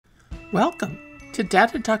Welcome to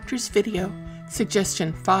Data Doctor's video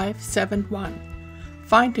Suggestion 571,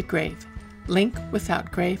 FindAGrave, link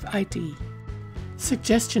without grave ID.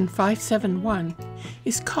 Suggestion 571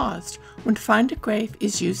 is caused when FindAGrave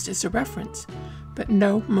is used as a reference, but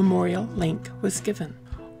no memorial link was given,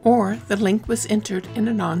 or the link was entered in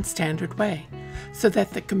a non-standard way, so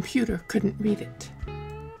that the computer couldn't read it.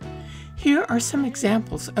 Here are some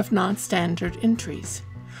examples of non-standard entries.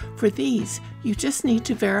 For these, you just need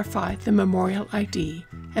to verify the memorial ID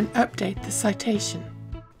and update the citation.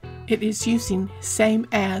 It is using same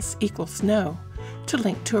as equals no to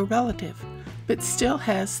link to a relative, but still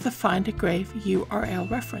has the FindAGrave URL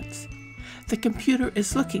reference. The computer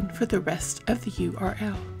is looking for the rest of the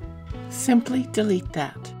URL. Simply delete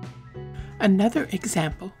that. Another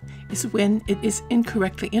example is when it is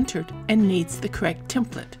incorrectly entered and needs the correct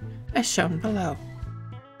template, as shown below.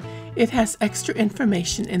 It has extra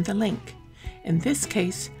information in the link, in this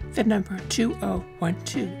case the number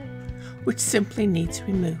 2012, which simply needs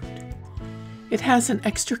removed. It has an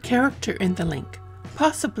extra character in the link,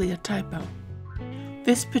 possibly a typo.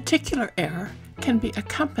 This particular error can be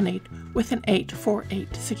accompanied with an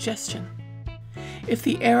 848 suggestion. If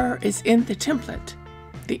the error is in the template,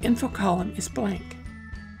 the info column is blank.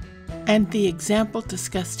 And the example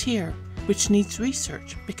discussed here, which needs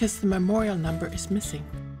research because the memorial number is missing.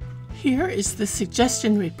 Here is the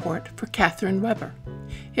suggestion report for Catherine Weber.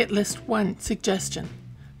 It lists one suggestion,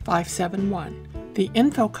 571. The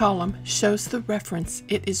info column shows the reference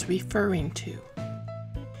it is referring to.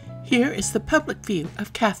 Here is the public view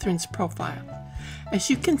of Catherine's profile. As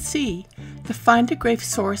you can see, the FindAGrave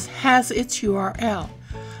source has its URL,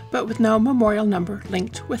 but with no memorial number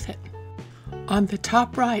linked with it. On the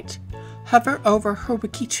top right, hover over her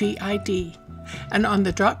WikiTree ID, and on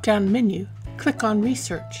the drop-down menu, click on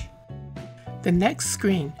Research. The next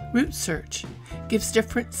screen, Root Search, gives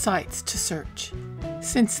different sites to search.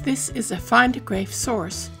 Since this is a FindAGrave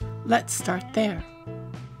source, let's start there.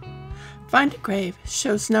 FindAGrave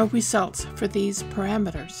shows no results for these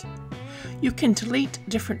parameters. You can delete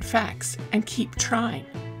different facts and keep trying.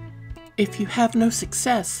 If you have no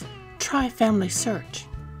success, try Family Search.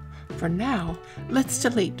 For now, let's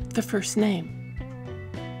delete the first name.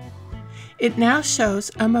 It now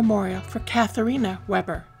shows a memorial for Katharina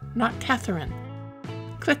Weber, not Catherine.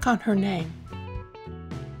 Click on her name.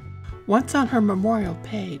 Once on her memorial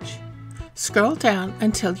page, scroll down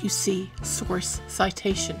until you see Source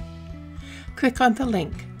Citation. Click on the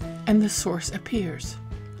link and the source appears.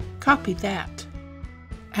 Copy that.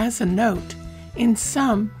 As a note, in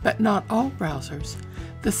some but not all browsers,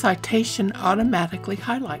 the citation automatically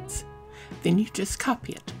highlights. Then you just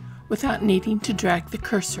copy it without needing to drag the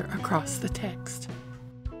cursor across the text.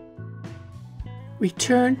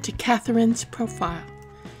 Return to Catherine's profile.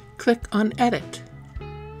 Click on Edit.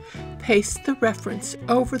 Paste the reference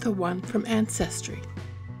over the one from Ancestry.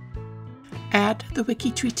 Add the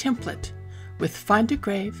WikiTree template with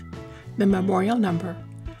FindAGrave, the memorial number,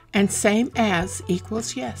 and same as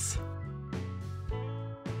equals yes.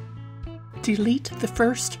 Delete the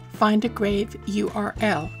first FindAGrave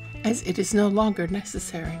URL as it is no longer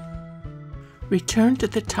necessary. Return to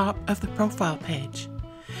the top of the profile page.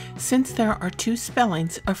 Since there are two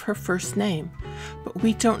spellings of her first name, but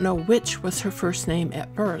we don't know which was her first name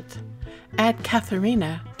at birth, add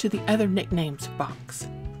Katharina to the Other Nicknames box.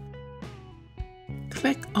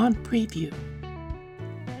 Click on Preview.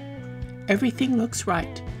 Everything looks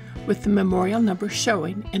right, with the memorial number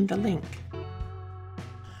showing in the link.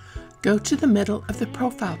 Go to the middle of the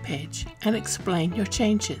profile page and explain your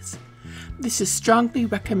changes. This is strongly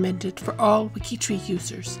recommended for all WikiTree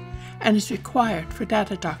users and is required for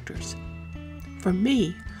data doctors. For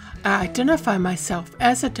me, I identify myself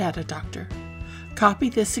as a data doctor, copy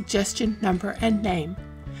the suggestion number and name,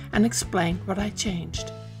 and explain what I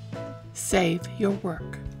changed. Save your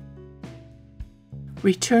work.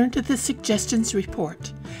 Return to the Suggestions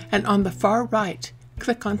report, and on the far right,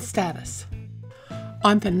 click on Status.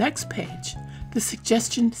 On the next page, the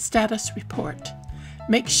Suggestion Status report,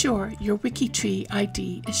 make sure your WikiTree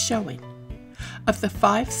ID is showing. Of the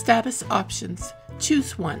 5 status options,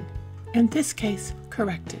 choose one, in this case,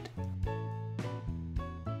 corrected.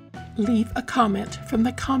 Leave a comment from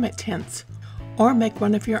the comment hints, or make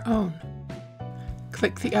one of your own.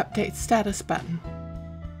 Click the Update Status button.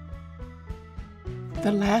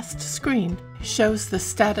 The last screen shows the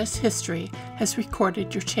status history has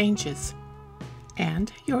recorded your changes.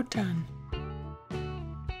 And you're done.